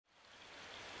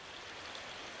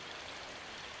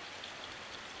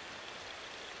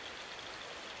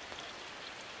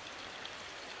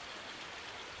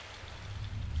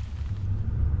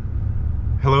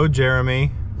Hello,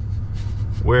 Jeremy.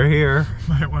 We're here.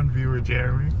 My one viewer,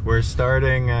 Jeremy. We're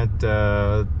starting at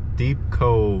Deep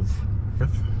Cove.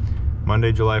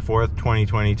 Monday, July 4th,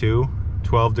 2022.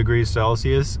 12 degrees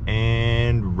Celsius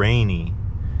and rainy.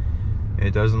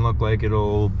 It doesn't look like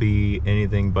it'll be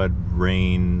anything but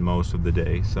rain most of the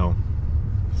day, so.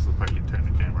 This is the part you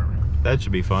turn the camera around. That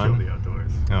should be fun. Show the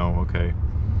outdoors. Oh, okay.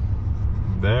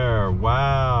 There,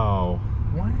 wow.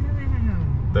 Wow.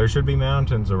 There should be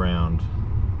mountains around,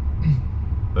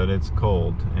 but it's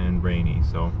cold and rainy,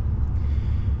 so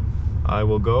I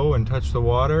will go and touch the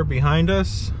water behind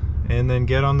us and then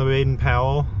get on the Baden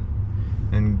Powell,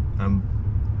 and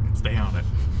Stay on it.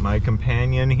 my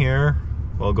companion here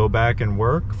will go back and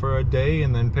work for a day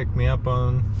and then pick me up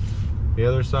on the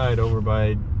other side over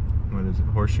by, what is it,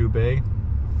 Horseshoe Bay.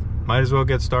 Might as well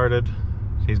get started.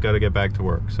 He's got to get back to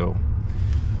work, so.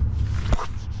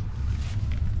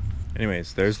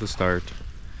 Anyways, there's the start.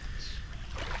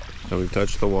 So we've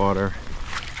touched the water.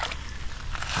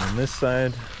 On this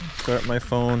side, start my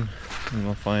phone and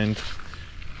we'll find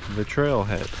the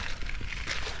trailhead.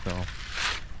 So,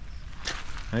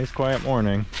 nice quiet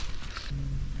morning.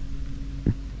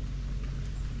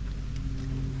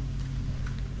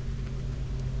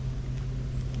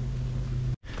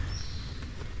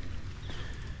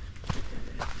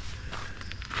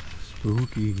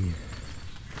 Spooky.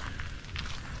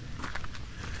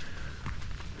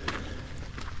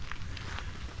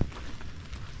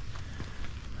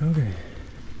 Okay.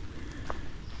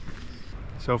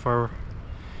 So far,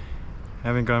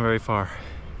 haven't gone very far,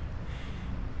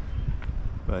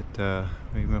 but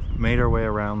we've made our way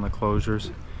around the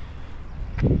closures.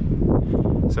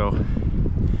 So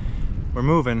we're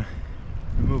moving.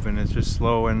 It's just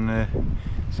slow, and it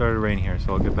started to rain here,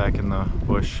 so I'll get back in the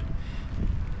bush.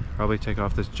 Probably take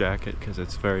off this jacket because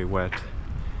it's very wet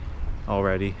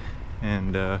already,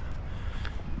 and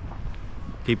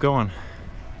keep going.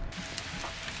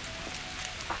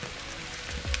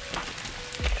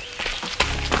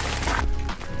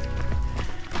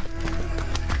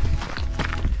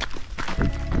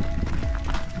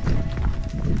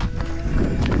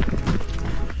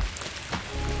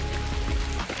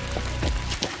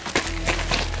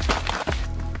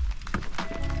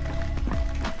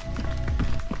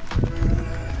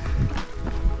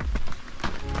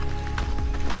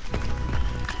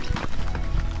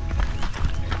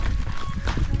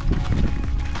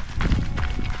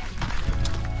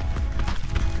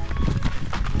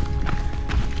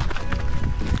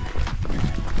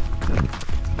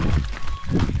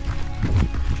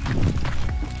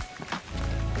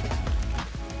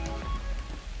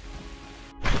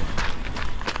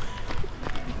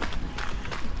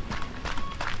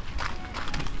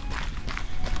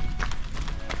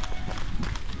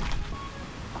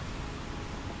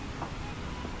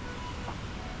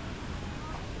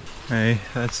 Hey,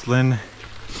 that's Lynn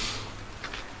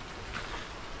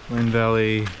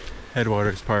Valley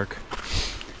Headwaters Park.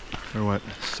 We're what,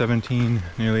 17,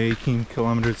 nearly 18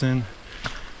 kilometers in,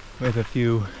 with a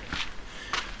few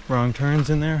wrong turns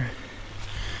in there.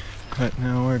 But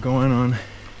now we're going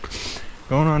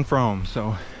on Frome,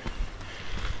 so.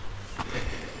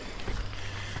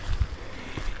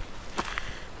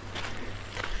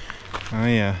 Oh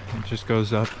yeah, it just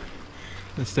goes up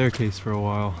the staircase for a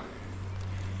while.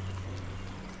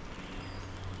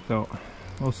 So,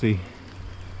 we'll see.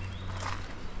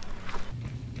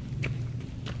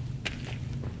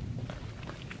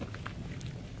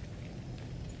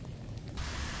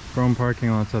 Frome parking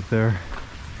lots up there.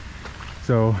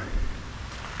 So,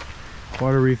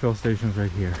 water refill station's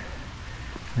right here.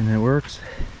 And it works.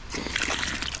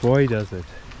 Boy, does it.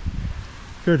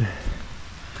 Good.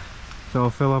 So I'll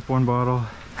fill up one bottle,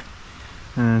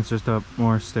 and it's just up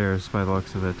more stairs by the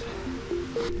looks of it.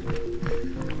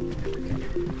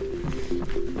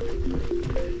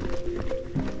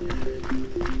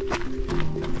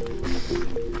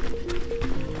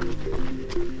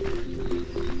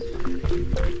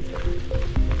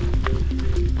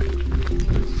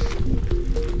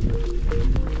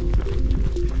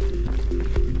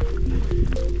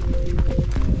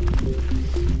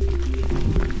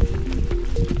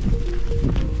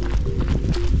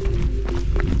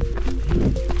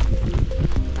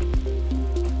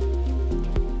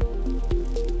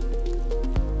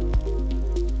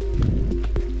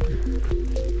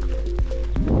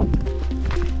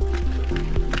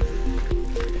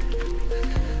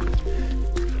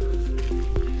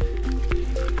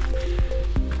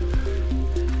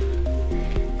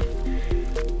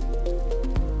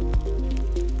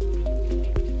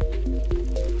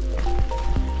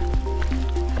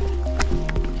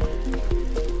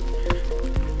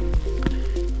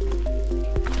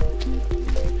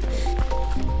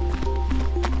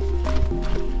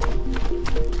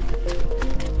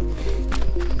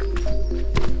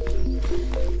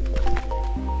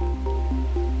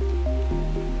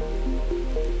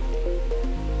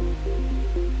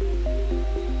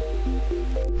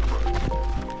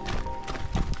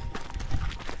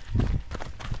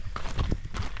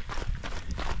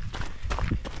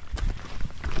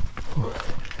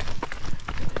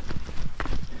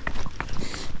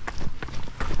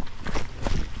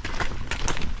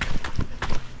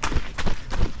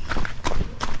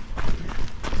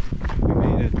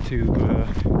 to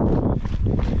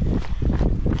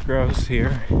grouse here,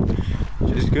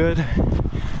 which is good.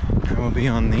 I will be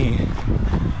on the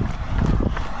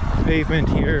pavement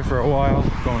here for a while,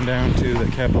 going down to the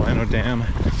Capilano Dam,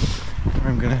 where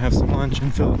I'm gonna have some lunch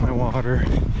and fill up my water.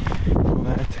 All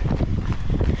that.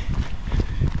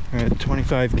 We're at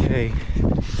 25k,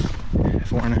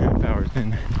 4.5 hours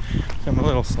in. So I'm a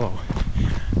little slow.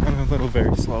 I'm a little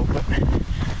very slow, but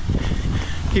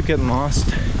keep getting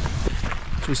lost.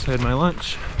 Just had my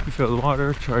lunch, refilled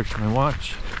water, charged my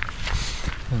watch,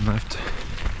 and left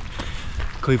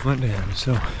Cleveland Dam.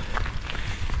 So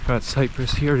got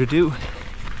Cypress here to do,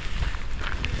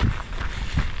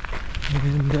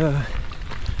 and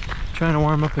trying to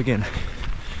warm up again.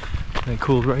 I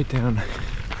cooled right down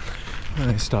when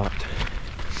I stopped.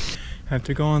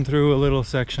 After going through a little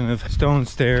section of stone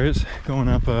stairs going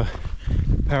up a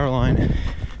power line,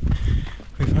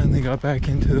 we finally got back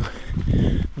into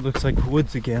what looks like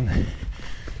woods again.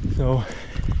 So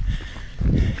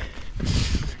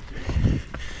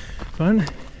fun.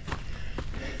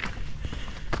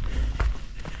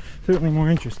 Certainly more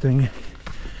interesting.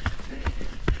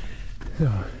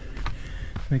 So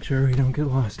make sure we don't get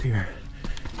lost here.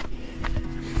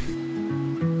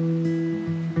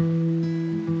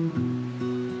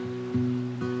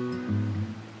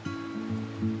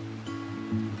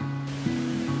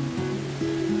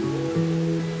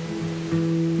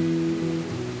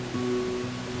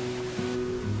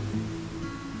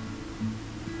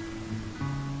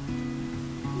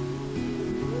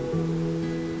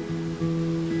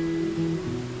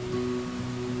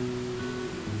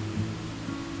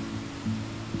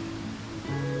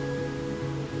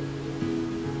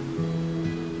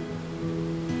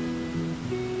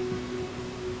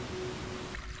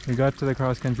 We got to the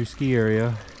cross-country ski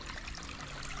area.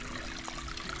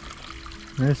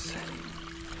 This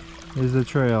is the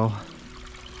trail,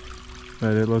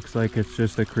 but it looks like it's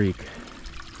just a creek.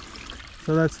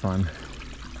 So that's fun.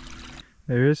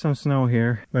 There is some snow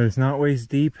here, but it's not waist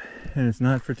deep and it's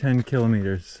not for 10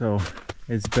 kilometers, so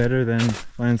it's better than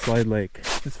Landslide Lake,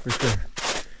 that's for sure.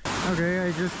 Okay,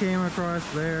 I just came across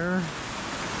there.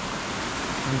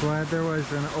 I'm glad there was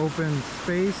an open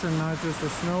space and not just a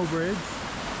snow bridge.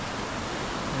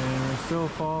 And we're still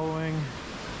following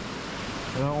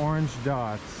the orange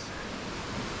dots.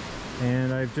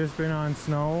 And I've just been on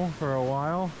snow for a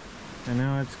while, and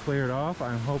now it's cleared off.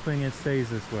 I'm hoping it stays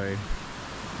this way.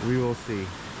 We will see.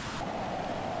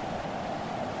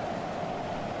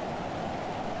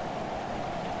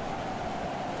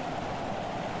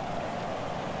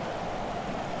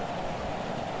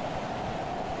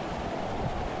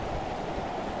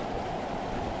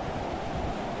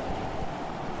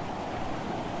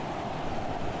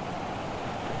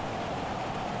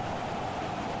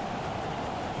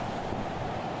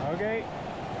 Okay,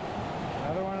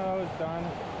 another one of those done.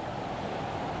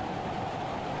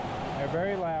 They're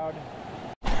very loud.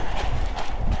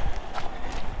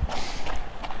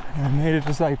 I made it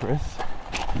to Cypress.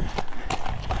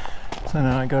 So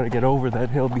now I gotta get over that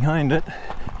hill behind it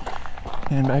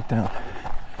and back down.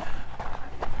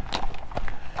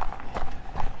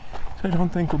 So I don't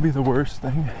think will be the worst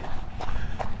thing.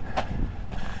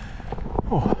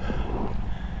 Oh.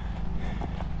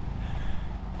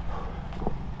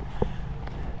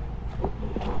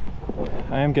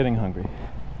 I am getting hungry.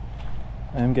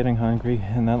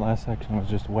 And that last section was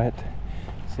just wet,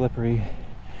 slippery,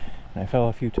 and I fell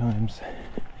a few times.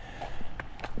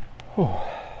 Oh.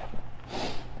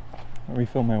 I'll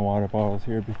refill my water bottles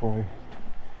here before I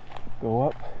go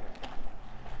up.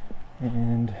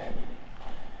 And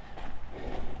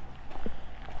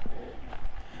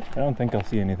I don't think I'll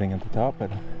see anything at the top, but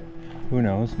who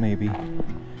knows, maybe.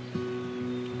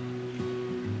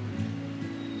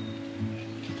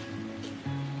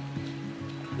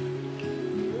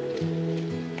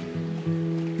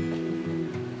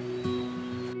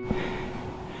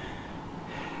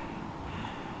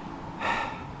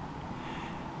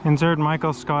 Insert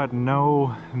Michael Scott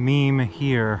no meme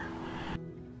here.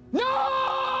 No!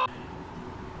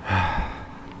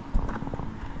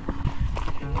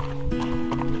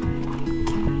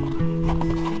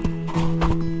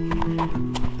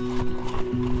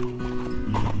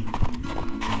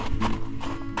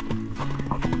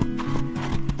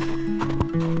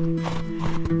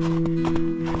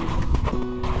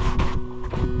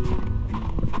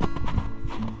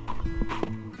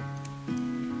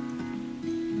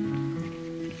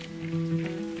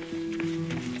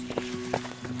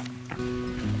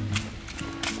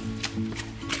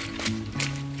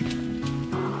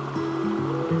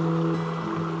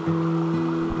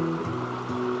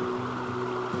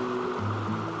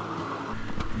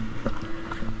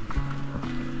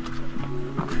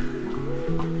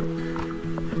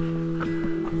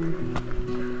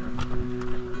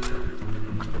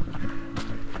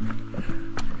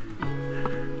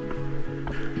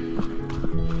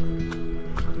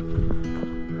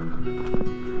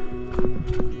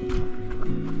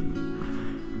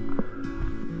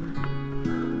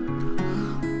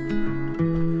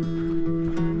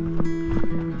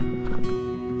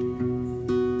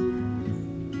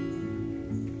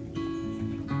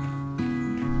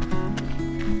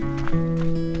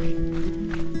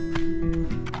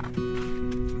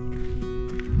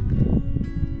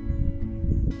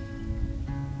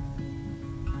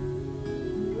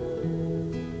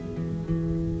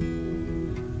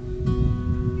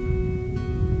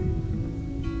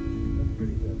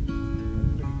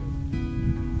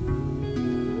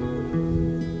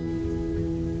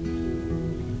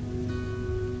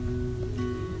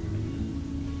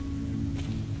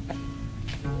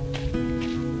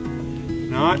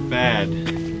 Not bad.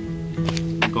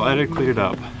 Glad it cleared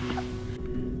up.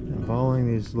 I'm following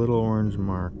these little orange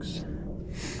marks.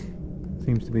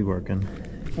 Seems to be working.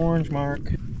 Orange mark,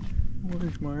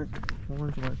 orange mark,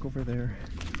 orange mark over there,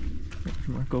 orange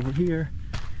mark over here.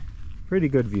 Pretty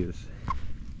good views.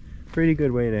 Pretty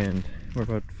good way to end. We're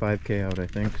about 5K out, I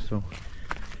think, so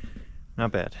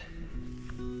not bad.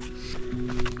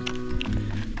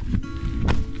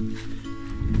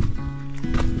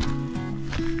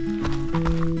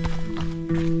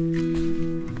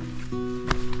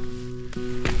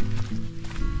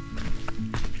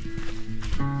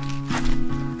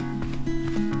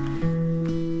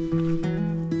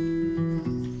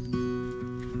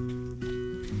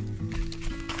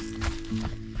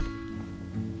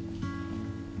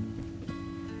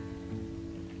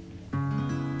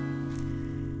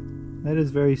 That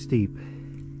is very steep.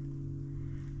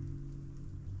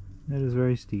 That is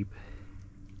very steep.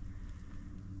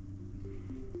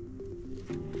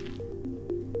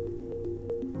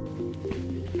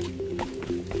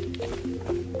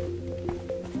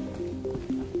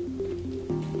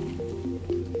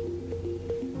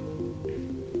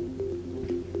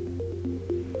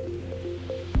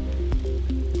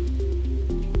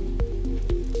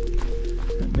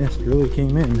 That mist really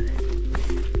came in.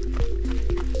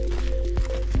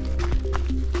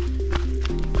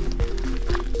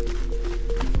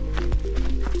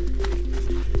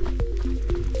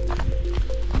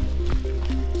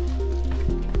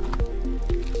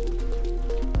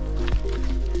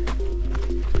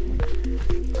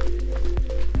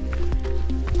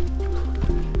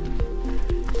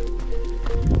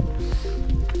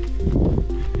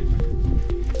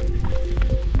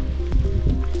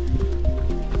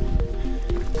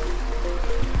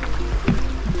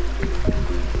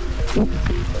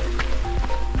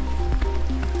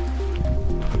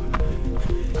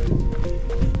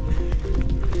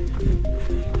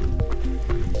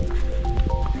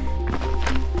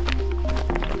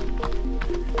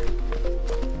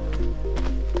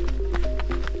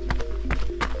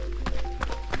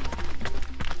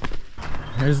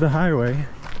 There's the highway,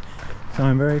 so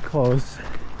I'm very close.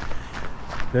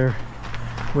 They're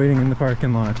waiting in the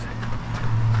parking lot.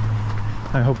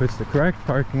 I hope it's the correct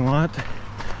parking lot,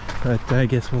 but I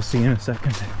guess we'll see in a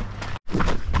second.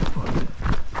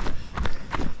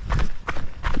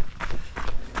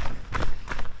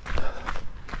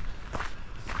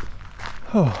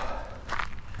 Oh,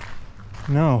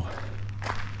 no.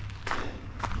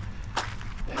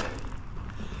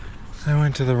 I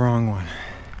went to the wrong one.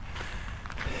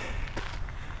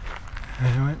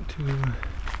 I went to a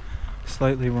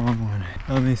slightly wrong one.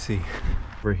 Let me see.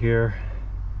 Over here,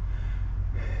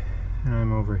 and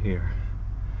I'm over here.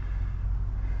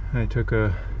 I took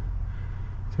a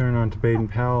turn onto Baden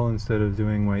Powell instead of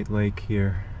doing White Lake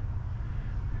here.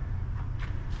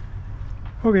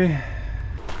 Okay,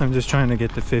 I'm just trying to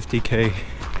get to 50K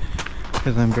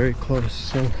because I'm very close,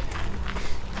 so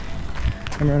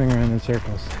I'm running around in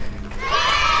circles.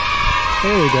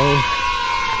 There we go.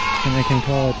 And I can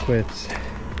call it quits.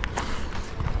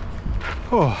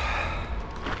 Oh,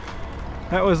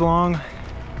 that was long.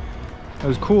 It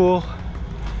was cool,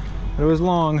 but it was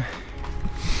long.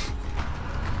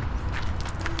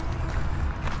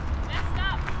 Messed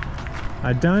up.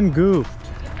 I done goofed.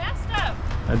 You messed up.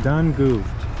 I done goofed.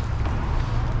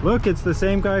 Look, it's the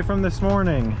same guy from this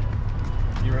morning.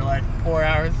 You were like 4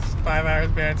 hours, 5 hours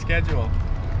behind schedule.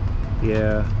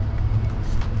 Yeah,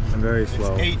 I'm very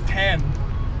slow. It's 8:10.